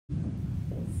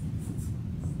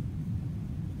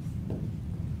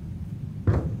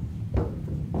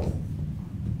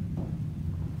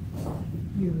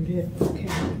You live, okay,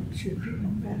 you're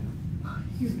feeling better.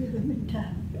 You live them in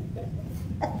time.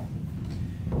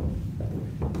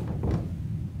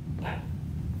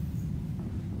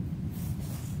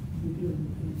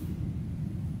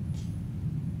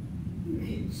 You're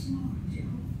getting smart, Joe.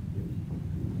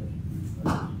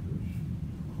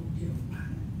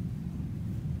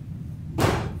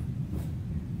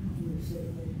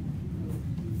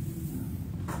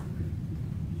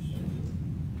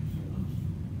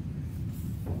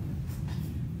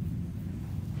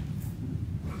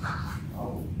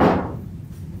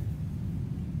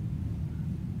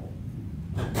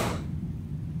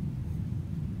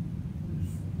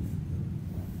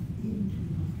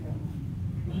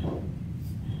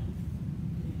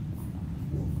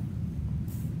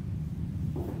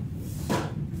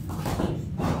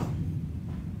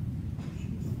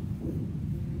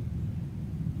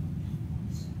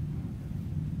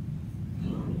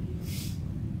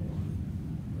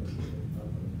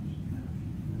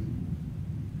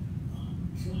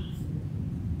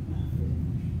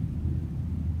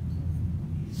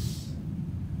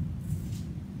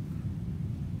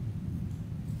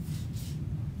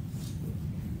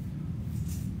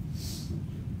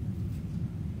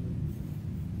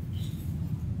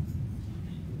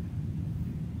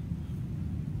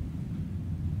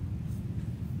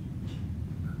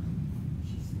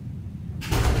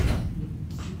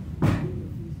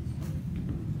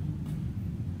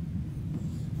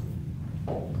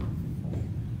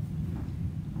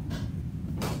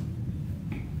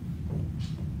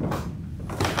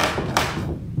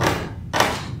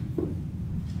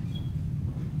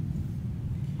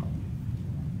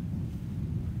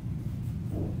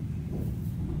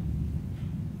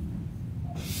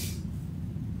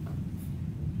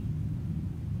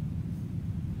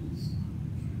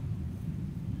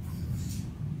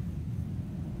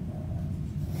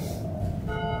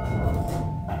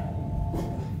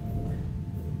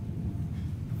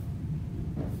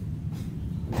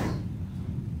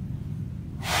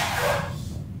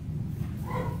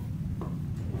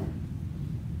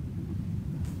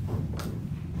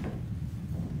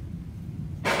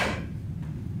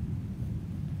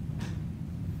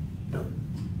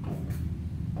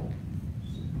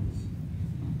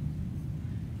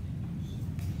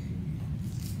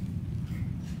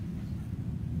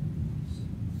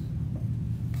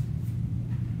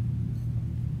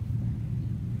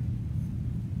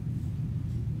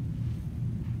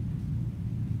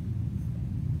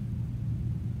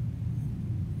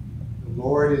 The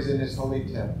Lord is in his holy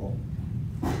temple.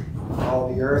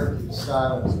 All the earth keeps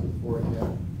silence before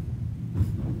him.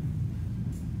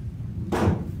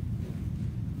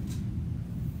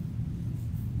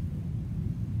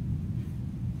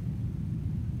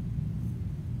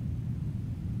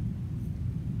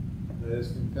 Let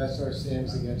us confess our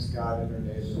sins against God and our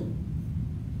neighbor.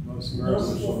 Most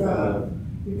merciful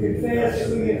God, we confess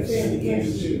that we have sinned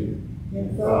against you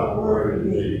in thought, word,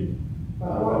 and deed, by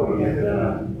what we have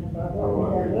done and by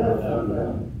what we have left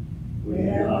undone. We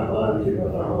have not loved you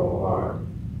with our whole heart.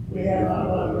 We have not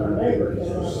loved our neighbors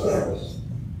as ourselves.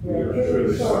 We are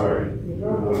truly sorry. We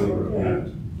humbly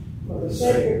repent. For the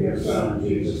sake of your Son,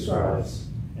 Jesus Christ,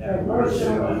 have mercy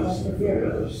on us and forgive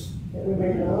us, that we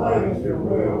may delight in your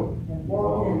will and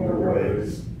walk in your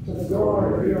ways, to the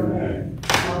glory of your name.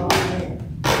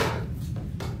 Amen.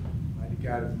 Mighty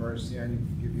God of mercy, I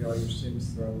forgive you all your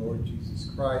sins through our Lord Jesus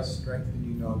Christ, strengthen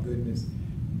you in all goodness,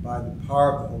 and by the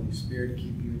power of the Holy Spirit,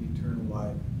 keep you in eternal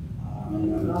life.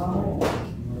 Amen.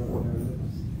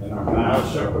 And our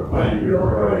mouths shall proclaim your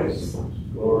praise.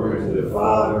 Glory to the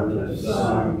Father, and to the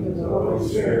Son, and to the Holy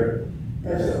Spirit,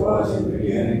 as it was in the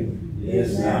beginning,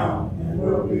 is now, and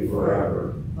will be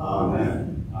forever.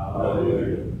 Amen.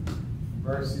 Hallelujah. The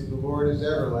mercy of the Lord is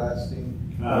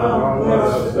everlasting. Come, let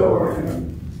us adore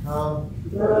him. Come,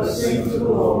 Let us sing to the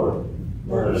Lord.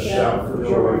 Let us shout for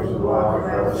joy to the rock of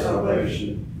our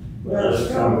salvation. Let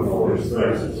us come before his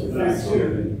presence with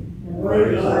thanksgiving, and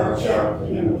raise a loud shout to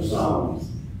him of songs.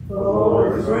 For the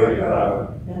Lord is a great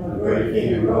God, and a great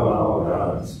King above all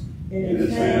gods. In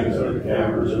his hands are the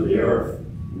caverns of the earth,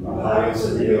 and the heights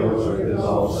of the hills are his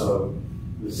also.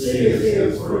 The sea is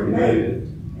his, for he made it,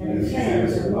 and his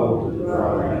hands have molded the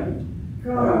dry land.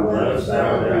 Come, let us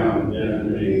bow down and bend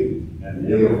the knee, and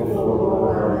kneel before the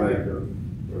Lord our Maker.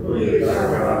 For he is our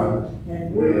God,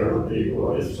 and we are the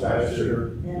people of his pasture,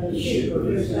 and the sheep of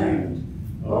his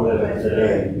hand. Oh, that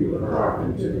today you would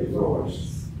hearken to his voice.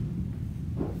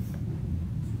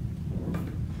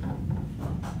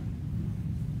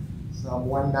 Psalm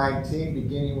 119,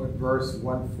 beginning with verse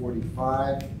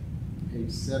 145,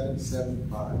 page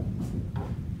 775.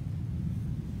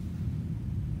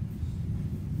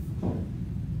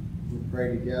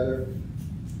 pray together.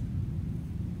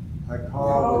 I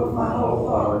Call with my whole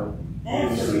heart.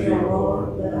 Answer me, O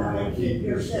Lord, that I may keep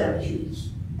your statutes.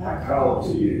 I call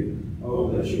to you,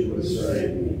 oh, that you would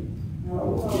save me. I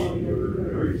will keep your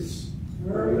decrees.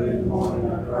 Early in the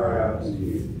morning I cry out to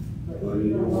you, but in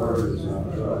your word is my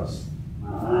trust.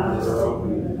 My eyes are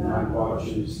open in the night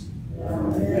watches, that I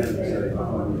may meditate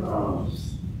upon your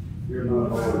promise. Hear my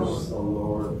voice, O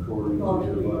Lord, according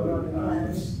to your loving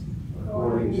kindness.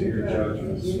 According to your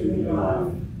judgments, give me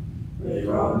life. They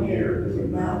draw near who with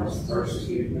malice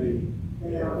persecute me.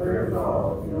 They are very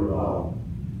far from your law.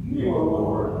 You, O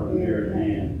Lord, are near at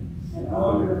hand, and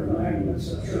all your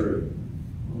commandments are true.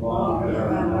 Long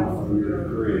have I known from your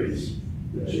decrees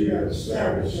that you have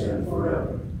established them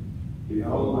forever.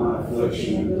 Behold my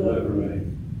affliction and deliver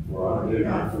me, for I do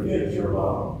not forget your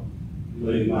law.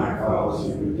 Plead my cause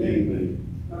and redeem me.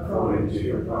 According to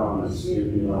your promise, give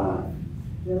me life.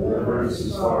 Deliverance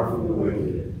is far from the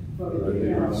wicked, for they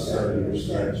do not study your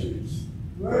statutes.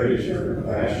 Great is your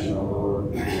compassion, O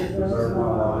Lord. Preserve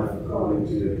my life according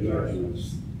to your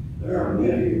judgments. There are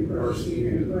many who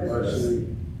persecute and oppress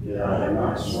me, yet I have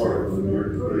not swerved from your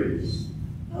decrees.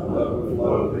 I look with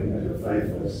loathing at the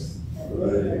faithless, for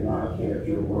they have not kept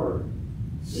your word.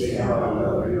 See how I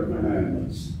love your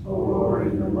commandments. O Lord,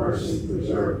 in your mercy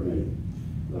preserve me.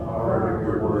 The heart of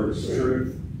your word is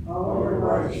truth. All your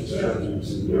righteous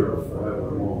judgments endure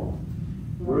forevermore.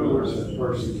 Rulers have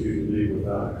persecuted me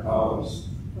without cause,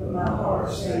 but my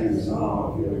heart stands in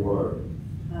awe of your word.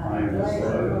 I am glad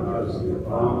because of your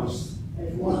promise,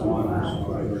 as one finds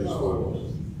pleasure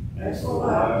spoils. As for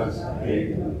lies, I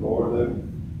hate and abhor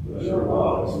them, but your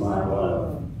law is my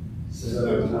love.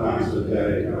 7 times a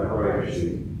day I praise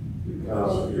you,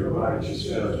 because of your righteous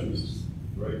judgments.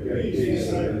 Great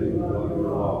peace I live in your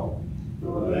law,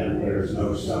 for then there is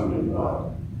no stumbling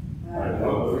block. I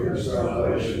hope for your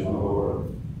salvation, O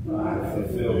Lord, when I have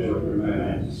fulfilled your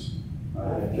commands. I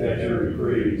have kept your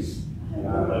decrees, and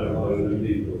I have loved them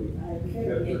deeply. I have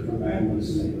kept your commandments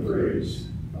and decrees.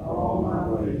 All my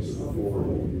ways before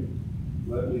you.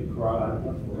 Let me cry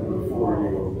before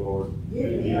you, O Lord.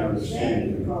 Give me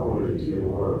understanding according to your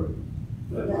word.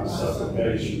 Let my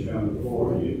supplication come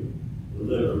before you.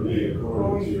 Deliver me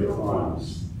according to your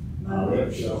promise. My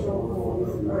lips shall go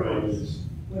forth with praise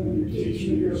when you teach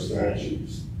me your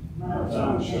statutes. My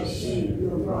tongue shall sing of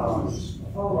your promise.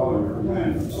 All your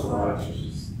commandments are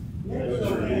righteous. Let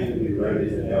your hand be ready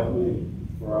to help me,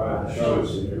 for I have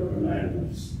chosen your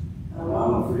commandments. I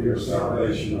long for your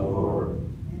salvation, O Lord,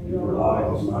 and your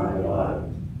light is my delight.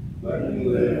 Let me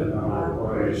live and I will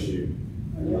praise you,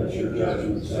 and let your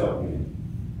judgments help me.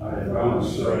 I have gone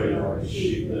astray like a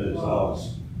sheep that is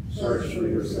lost. Search for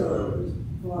your servant,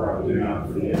 for I do not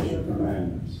forget your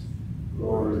commandments.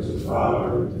 Glory to the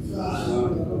Father, to the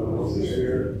Son, and to the Holy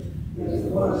Spirit, as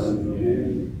it was in the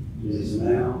beginning, is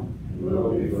now, and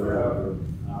will be forever.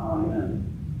 Amen.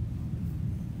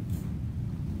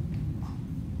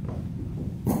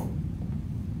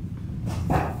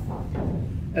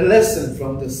 A lesson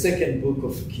from the second book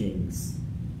of Kings.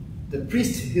 The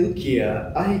priest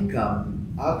Hilkiah,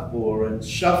 Ahikam, Akbor, and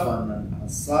Shaphan, and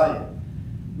Asaiah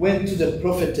went to the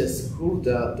prophetess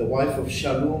Huldah, the wife of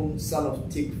Shallum, son of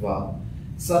Tikvah,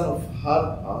 son of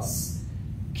Harhas,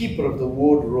 keeper of the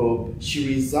wardrobe. She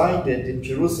resided in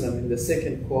Jerusalem in the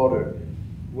second quarter,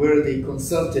 where they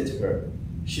consulted her.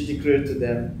 She declared to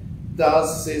them,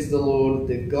 "Thus says the Lord,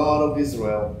 the God of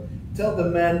Israel, tell the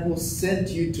man who sent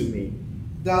you to me,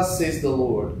 thus says the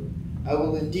Lord, I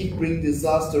will indeed bring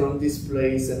disaster on this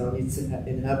place and on its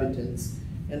inhabitants,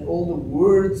 and all the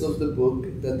words of the book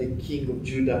that the king of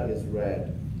Judah has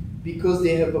read, because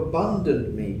they have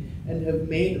abandoned me and have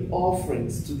made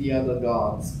offerings to the other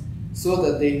gods, so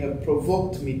that they have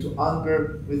provoked me to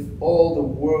anger with all the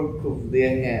work of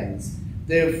their hands.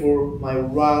 Therefore my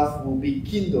wrath will be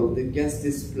kindled against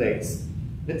this place,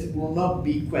 but it will not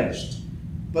be quenched.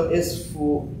 But as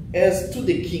to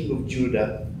the king of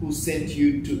Judah, who sent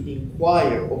you to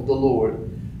inquire of the Lord,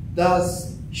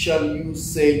 thus shall you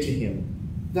say to him,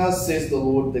 Thus says the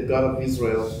Lord, the God of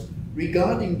Israel,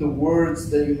 regarding the words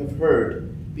that you have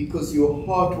heard, because your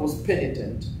heart was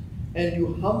penitent, and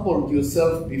you humbled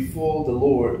yourself before the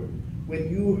Lord,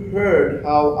 when you heard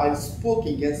how I spoke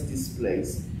against this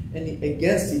place, and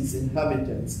against its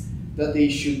inhabitants, that they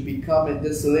should become a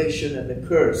desolation and a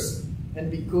curse, and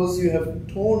because you have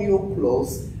torn your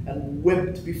clothes and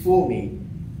wept before me,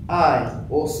 I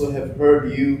also have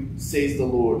heard you, says the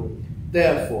Lord.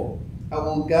 Therefore, I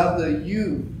will gather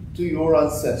you to your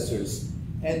ancestors,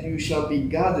 and you shall be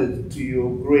gathered to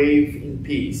your grave in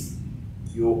peace.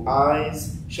 Your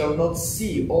eyes shall not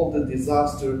see all the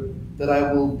disaster that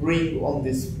I will bring on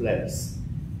this place."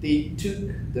 They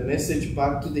took the message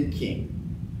back to the king.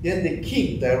 Then the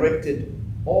king directed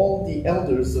all the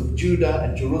elders of Judah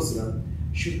and Jerusalem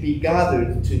should be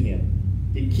gathered to him.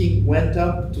 The king went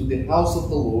up to the house of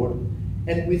the Lord,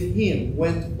 and with him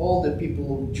went all the people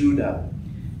of Judah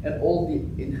and all the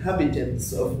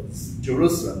inhabitants of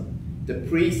Jerusalem, the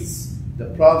priests, the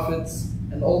prophets,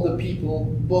 and all the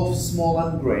people, both small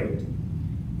and great.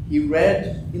 He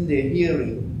read in their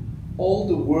hearing all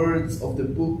the words of the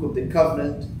book of the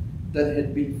covenant that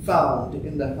had been found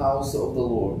in the house of the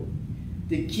Lord.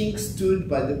 The king stood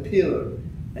by the pillar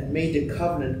and made a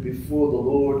covenant before the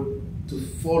Lord to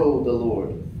follow the Lord,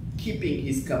 keeping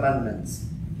his commandments,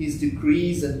 his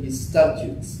decrees, and his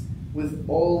statutes with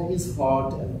all his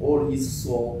heart and all his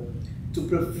soul, to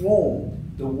perform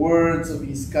the words of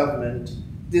his covenant,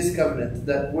 this covenant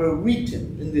that were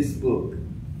written in this book.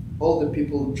 All the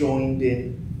people joined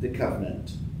in the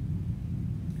covenant.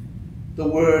 The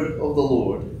word of the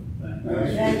Lord.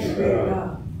 Thanks be to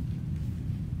God.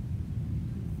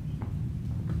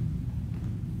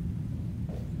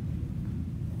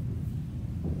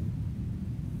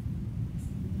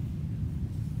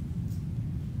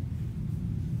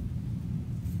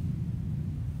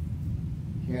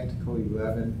 Canticle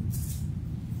 11.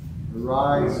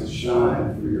 Arise and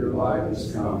shine, for your light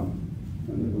has come,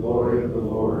 and the glory of the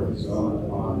Lord has gone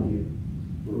upon you.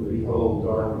 For behold,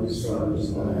 darkness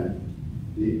covers the land,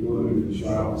 deep gloom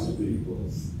enshrouds the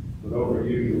peoples. But over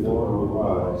you the Lord will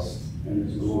rise, and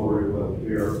his glory will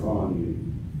appear upon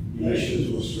you.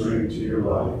 Nations will spring to your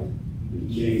light, and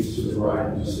kings to the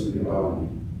brightness of your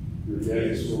dawning. Your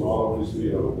gates will always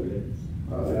be open.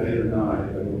 By day or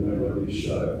night they will never be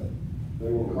shut.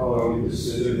 They will call you the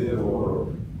city of the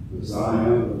Lord, the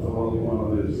Zion of the Holy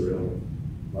One of Israel.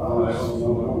 Violence will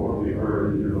no more be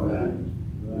heard in your land,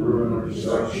 ruin or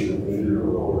destruction within your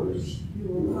borders. You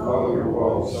will call your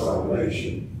walls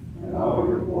salvation, and all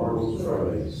your portals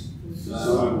praise. The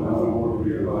sun will no more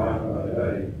be your light by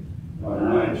day. By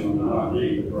night you will not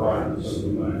need the brightness of the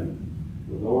moon.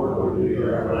 The Lord will be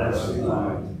your everlasting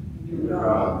light, and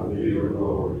God will be your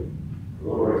glory.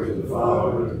 Glory to the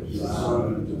Father, to the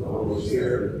Son, and to the Holy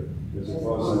Spirit, as it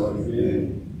was in the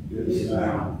beginning, is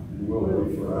now, and will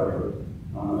be forever.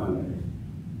 Amen.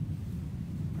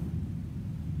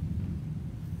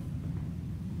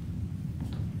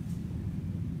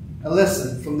 A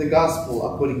lesson from the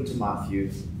Gospel according to Matthew.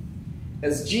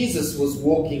 As Jesus was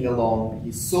walking along,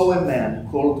 he saw a man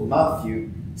called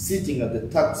Matthew sitting at the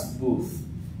tax booth,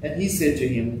 and he said to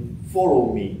him,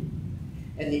 "Follow me."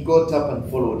 And he got up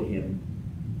and followed him.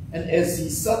 And as he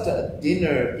sat at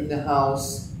dinner in the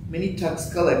house, many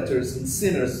tax collectors and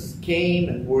sinners came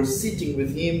and were sitting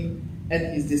with him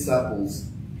and his disciples.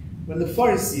 When the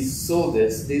Pharisees saw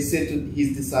this, they said to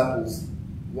his disciples,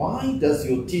 "Why does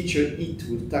your teacher eat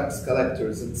with tax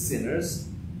collectors and sinners?"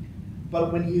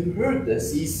 But when he heard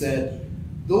this, he said,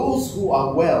 "Those who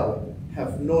are well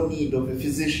have no need of a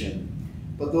physician,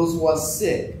 but those who are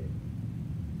sick.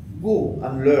 Go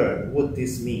and learn what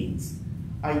this means.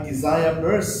 I desire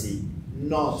mercy,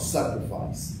 not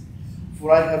sacrifice.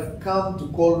 For I have come to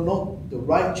call not the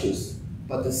righteous,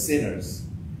 but the sinners."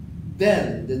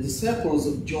 Then the disciples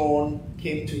of John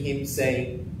came to him,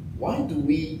 saying, "Why do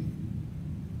we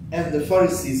and the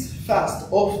Pharisees fast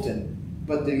often,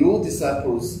 but your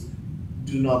disciples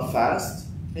do not fast?"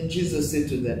 And Jesus said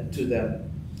to them,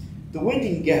 "The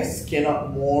wedding guests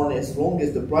cannot mourn as long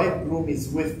as the bridegroom is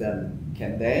with them,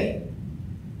 can they?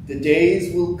 The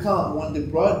days will come when the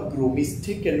bridegroom is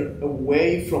taken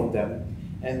away from them,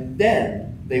 and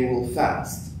then they will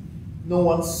fast. No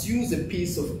one sews a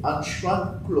piece of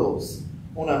unshrunk clothes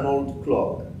on an old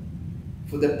cloak,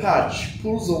 for the patch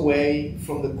pulls away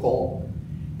from the caulk,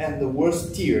 and the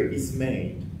worse tear is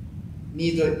made.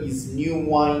 Neither is new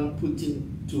wine put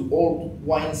into old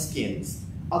wineskins,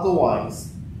 otherwise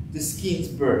the skins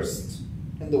burst,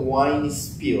 and the wine is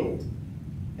spilled,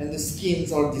 and the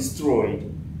skins are destroyed.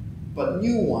 But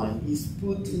new wine is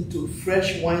put into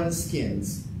fresh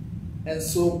wineskins, and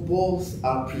so both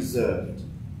are preserved."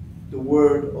 The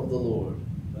word of the Lord.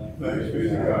 Thanks be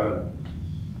to God.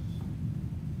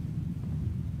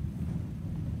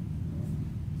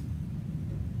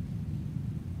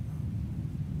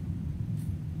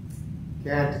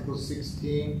 Canticle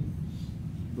 16.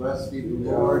 Blessed be the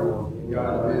Lord,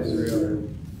 God of Israel.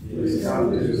 He has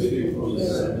come to his people to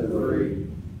set them free.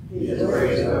 He has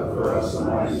raised up for us a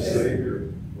mighty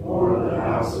Savior, born of the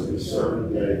house of his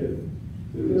servant David.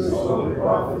 Through his holy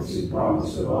prophets he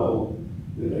promised of old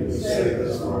that he would save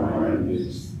us from our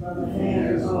enemies, by the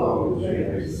hands of all who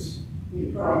hate us. He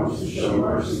promised to show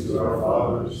mercy to our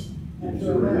fathers and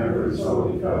to remember his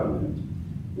holy covenant.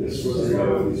 This was the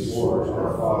oath he swore to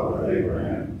our father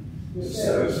Abraham, to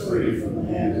set us free from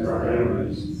the hands of our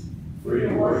enemies, free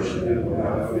to worship him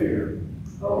without fear,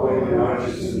 holy and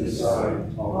righteous in his sight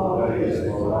all the days of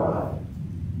our life.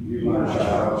 You, my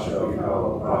child, shall be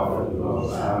called the prophet of the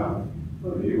Most High,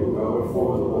 for you will go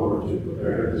before the Lord to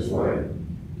prepare his way, to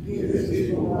give his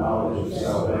people knowledge of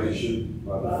salvation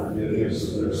by the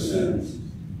forgiveness of their sins,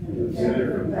 and the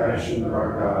tender compassion of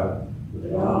our God, the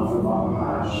dawn from on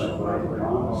high shall break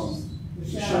upon us,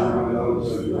 to shine on those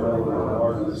who dwell in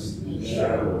darkness and the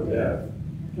shadow of death,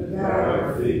 to guide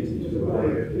our feet into the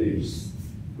way of peace.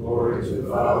 Glory to the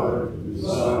Father, to the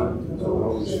Son, and to the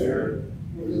Holy Spirit,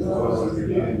 as it was in the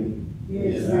beginning,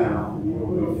 is now, and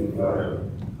will be forever.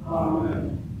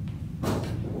 Amen.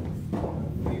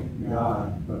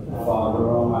 God, the Father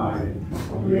Almighty,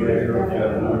 creator of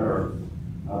heaven and earth,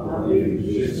 I believe in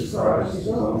Jesus Christ, his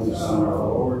only Son, our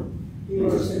Lord. He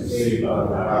was conceived by the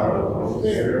power of the Holy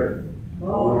Spirit,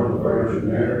 born of the Virgin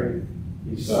Mary.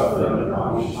 He suffered under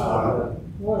Pontius Pilate,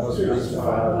 was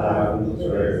crucified, died, and was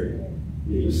buried.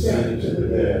 He descended to the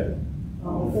dead.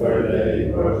 On the third day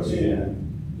he rose again.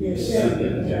 He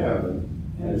ascended into heaven,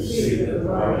 and is seated at the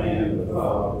right hand of the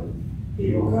Father.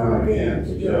 He will come again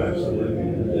to judge the living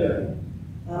and the dead.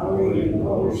 I believe in the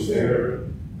Holy Spirit,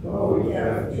 the Holy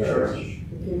Catholic Church,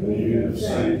 the communion of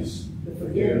saints, the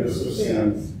forgiveness of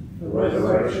sins, the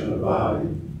resurrection of the body,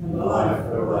 and the life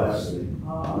everlasting.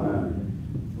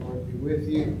 Amen. Lord be with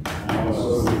you. And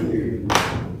also with you.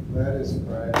 Let us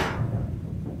pray.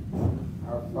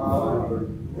 Our Father,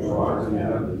 who art in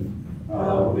heaven,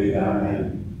 hallowed be thy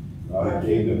name. Thy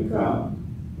kingdom come,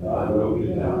 thy will be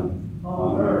done,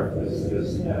 on earth as it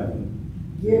is in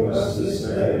heaven. Give us this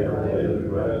day our daily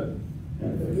bread,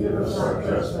 and forgive us our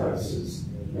trespasses,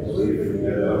 as we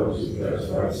forgive those who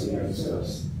trespass against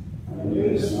us. And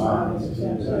lead us not into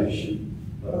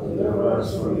temptation, but deliver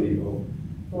us from evil.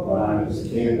 For thine is the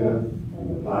kingdom, and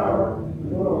the power, and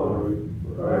the glory,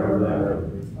 forever and ever.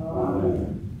 Amen.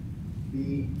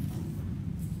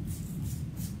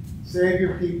 Save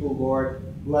your people, Lord.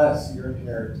 Bless your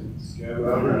inheritance.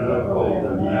 Govern and uphold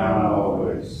them now and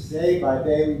always. Day by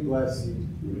day we bless you.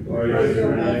 We praise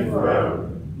your name forever.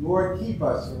 Lord, keep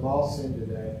us from all sin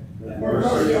today. Have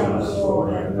mercy on us,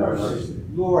 Lord, have mercy.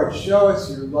 Lord, show us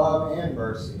your love and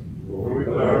mercy. For we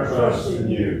put our trust in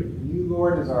you. You,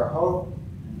 Lord, is our hope.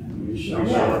 And we shall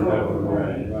never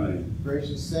reign.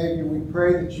 Gracious Savior, we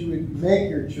pray that you would make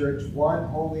your church one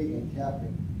holy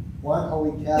Catholic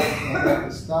and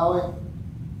apostolic,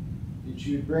 that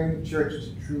you would bring the church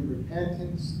to true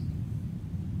repentance.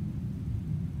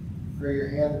 Pray your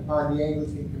hand upon the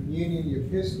Anglican Communion, the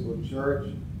Episcopal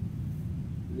Church,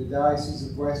 the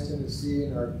Diocese of West Tennessee,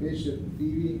 and our Bishop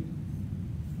Phoebe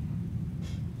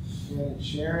and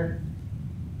Sharon,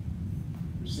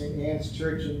 for St. Anne's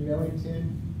Church in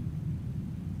Millington,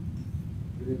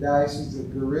 for the Diocese of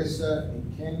Garissa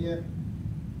in Kenya,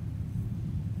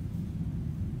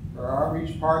 for our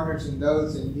outreach partners and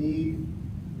those in need.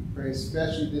 We pray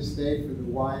especially this day for the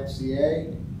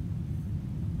YMCA,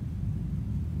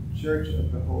 Church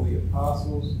of the Holy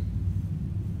Apostles,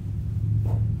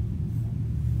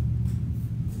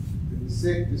 for the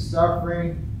sick, the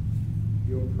suffering,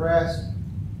 the oppressed,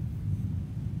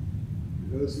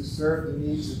 for those who serve the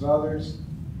needs of others,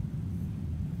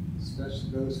 especially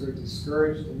those who are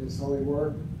discouraged in this holy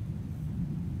work,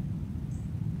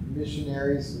 for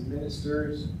missionaries and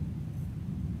ministers,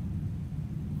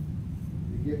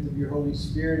 the gift of your Holy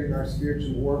Spirit in our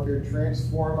spiritual warfare.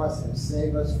 Transform us and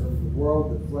save us from the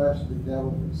world, the flesh, the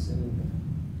devil, from sin and death.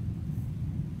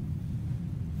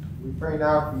 We pray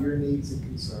now for your needs and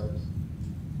concerns.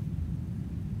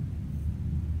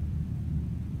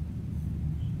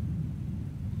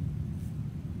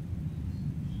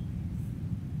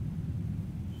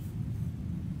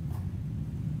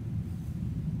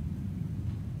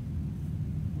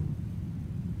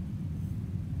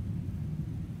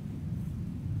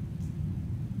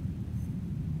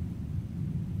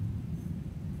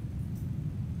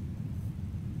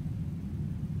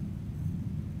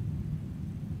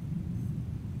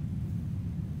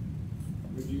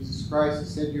 Jesus Christ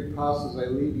has said to your apostles, I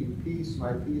leave you peace,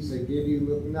 my peace I give you.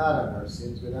 Look not on our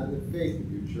sins, but on the faith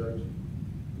of your church.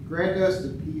 And grant us the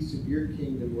peace of your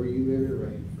kingdom where you live and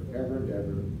reign forever and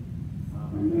ever.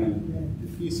 Amen.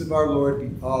 The peace of our Lord be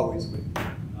always with you.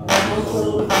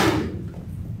 Amen.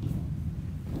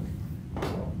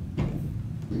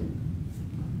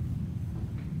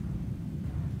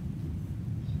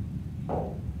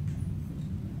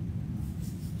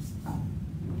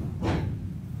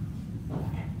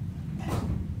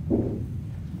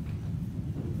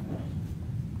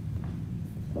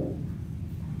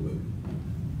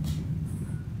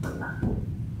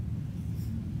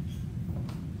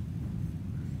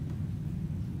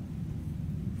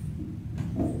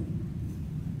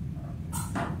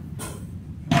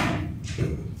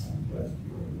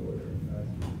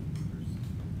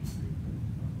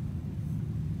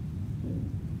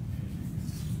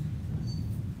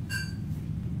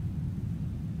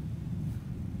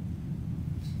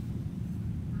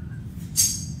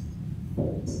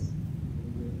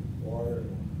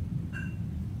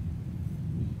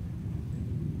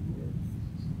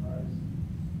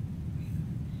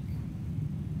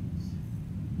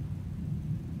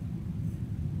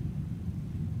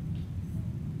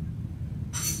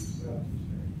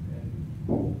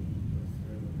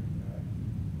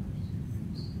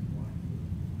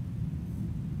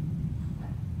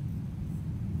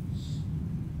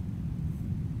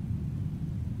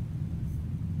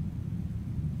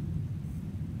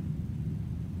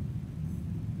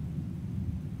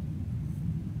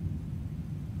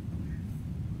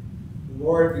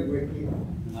 Lord be with you.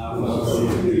 And also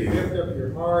with you. Lift up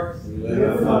your hearts.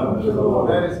 Lift up to the Lord.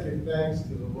 Let us give thanks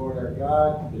to the Lord our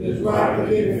God. It is right to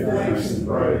give you thanks and It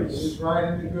praise. is right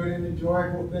and the good and the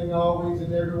joyful thing always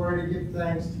and everywhere to give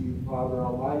thanks to you, Father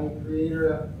Almighty,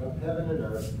 Creator of heaven and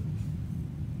earth.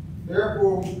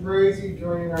 Therefore we praise you,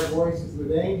 joining our voices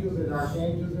with angels and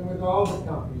archangels and with all the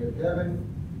company of heaven,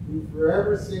 who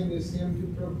forever sing this hymn to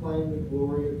proclaim the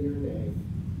glory of your name.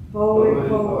 Holy,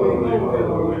 holy,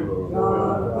 holy, Lord,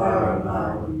 God of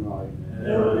power and might.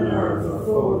 Heaven and earth are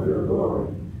full of your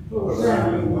glory.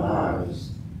 Hosanna in the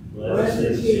highest. Blessed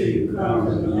is he who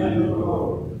comes in the name of the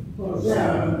Lord.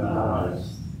 Hosanna in the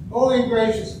highest. Holy and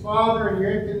gracious Father, in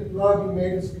your infinite love you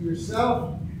made us for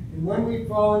yourself. And when we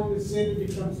fall into sin and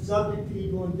become subject to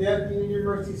evil and death, you in your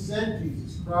mercy sent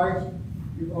Jesus Christ,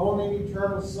 your only and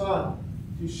eternal Son,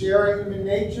 to share our human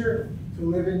nature, to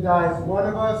live and die as one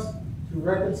of us, to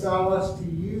reconcile us to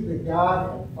you, the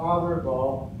God and Father of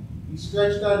all. He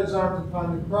stretched out his arms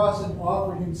upon the cross and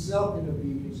offered himself in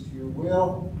obedience to your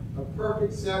will, a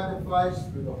perfect sacrifice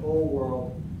for the whole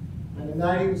world. On the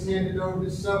night he was handed over to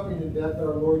suffering and death,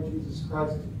 our Lord Jesus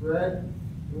Christ took bread.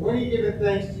 And when he gave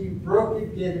thanks to you, broke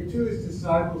it, gave it to his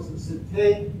disciples, and said,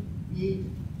 "Take, eat.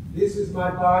 This is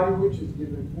my body, which is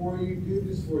given for you. Do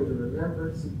this for the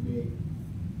remembrance of me."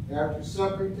 After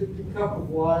supper, he took the cup of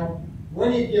wine.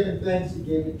 When he had given thanks, he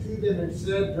gave it to them and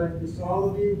said, "Drink this, all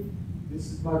of you.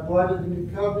 This is my blood of the new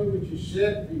covenant, which is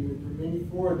shed for you and for many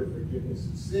for the forgiveness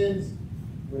of sins.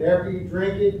 Whenever you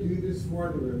drink it, do this for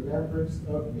the remembrance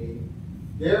of me."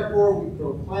 Therefore, we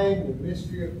proclaim the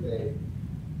mystery of faith.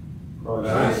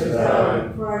 Christ has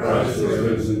died, Christ is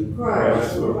risen,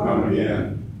 Christ will come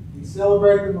again. We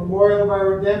celebrate the memorial of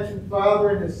our redemption,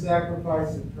 Father, in his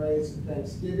sacrifice of praise and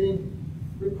thanksgiving.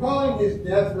 Recalling his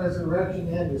death, resurrection,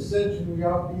 and ascension, we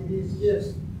offer you these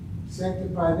gifts.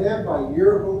 Sanctify them by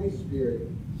your Holy Spirit,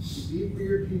 to be for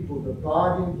your people the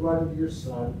body and blood of your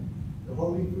Son, the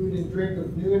holy food and drink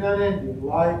of new and unending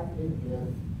life in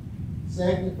him.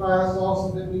 Sanctify us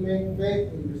also that we may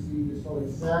faithfully receive this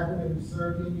holy sacrament and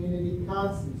serve in unity,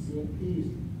 constancy, and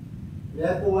peace. And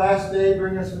at the last day,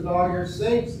 bring us with all your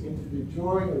saints into the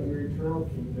joy of your eternal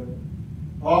kingdom.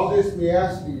 All this we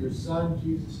ask through your Son,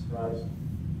 Jesus Christ.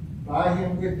 By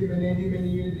him, with him, and in him, in the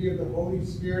unity of the Holy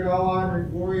Spirit, all honor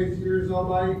and glory is yours,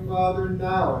 Almighty Father,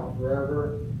 now and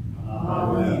forever.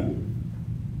 Amen.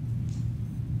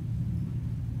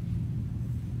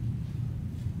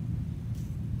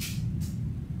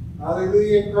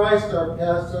 Hallelujah, in Christ our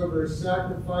Passover is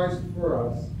sacrificed for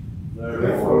us.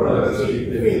 Therefore let us keep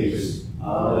the feast.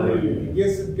 Hallelujah. The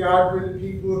gifts of God for the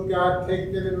people of God,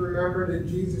 take them and remember that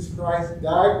Jesus Christ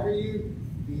died for you.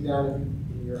 Be done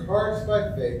in your hearts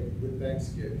by faith with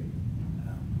thanksgiving.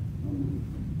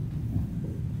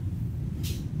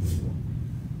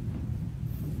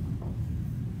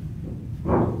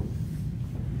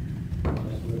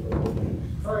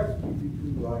 Christ give you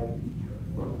true life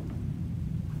eternal.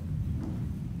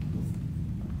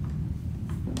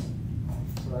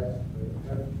 Christ,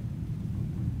 heaven.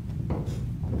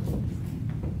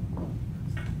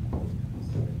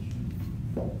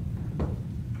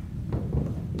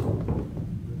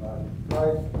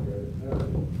 Christ,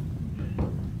 heaven.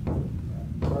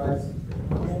 Christ,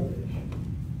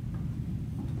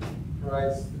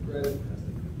 Christ, the bread of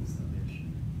salvation.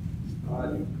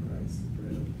 Body of Christ, the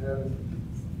bread of heaven.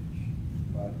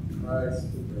 Body of Christ,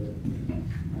 the bread of heaven.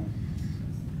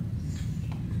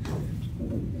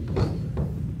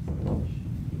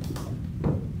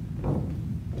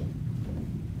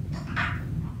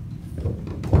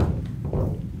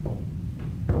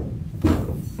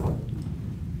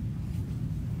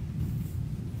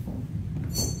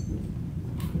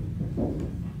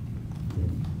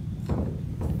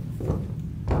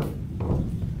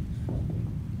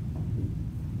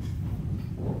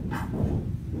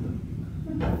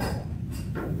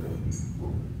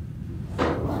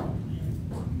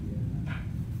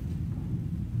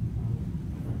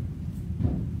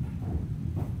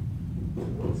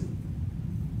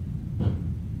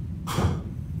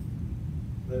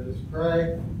 Let us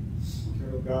pray.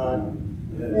 Eternal God,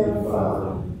 Heavenly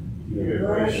Father, you have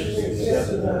graciously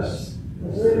accepted us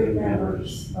as living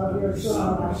members of your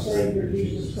Son, our Savior,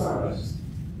 Jesus Christ,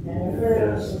 and have fed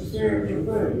us with spiritual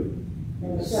food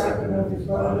in the sacrament of his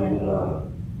body and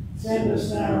blood. Send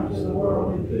us now into the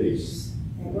world in peace,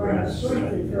 and grant us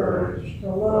strength and courage to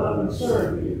love and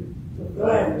serve you with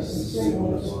gladness and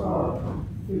singleness of heart.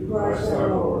 Through Christ our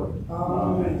Lord.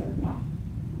 Amen.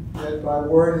 that by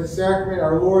word and sacrament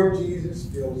our Lord Jesus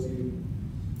fills you.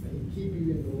 May he keep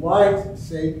you in the light and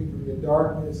save you from the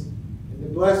darkness, and The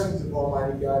blessings of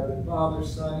Almighty God, the Father,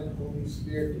 Son, and Holy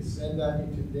Spirit descend on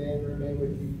you today and remain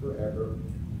with you forever.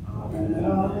 Amen.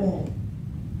 Amen.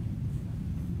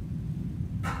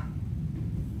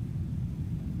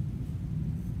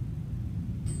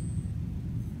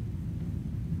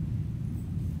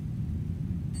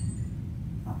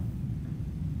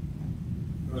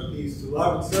 Peace to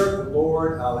love and serve the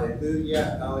Lord.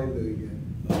 Alleluia, alleluia.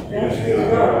 Thanks be to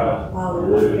God.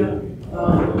 Hallelujah.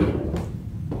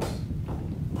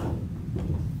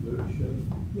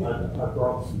 I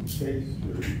brought some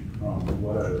pastry from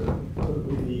whatever.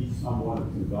 We need someone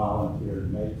to volunteer to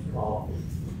make coffee.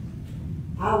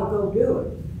 I will go do it.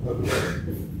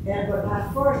 Okay. But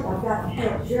first, I've got to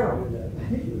help Cheryl with it.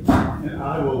 And I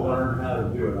will learn how to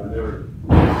do it.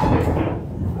 I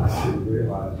didn't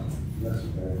realize that's a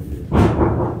bad idea.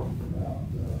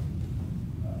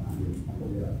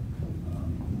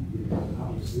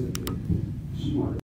 I was thinking, she wanted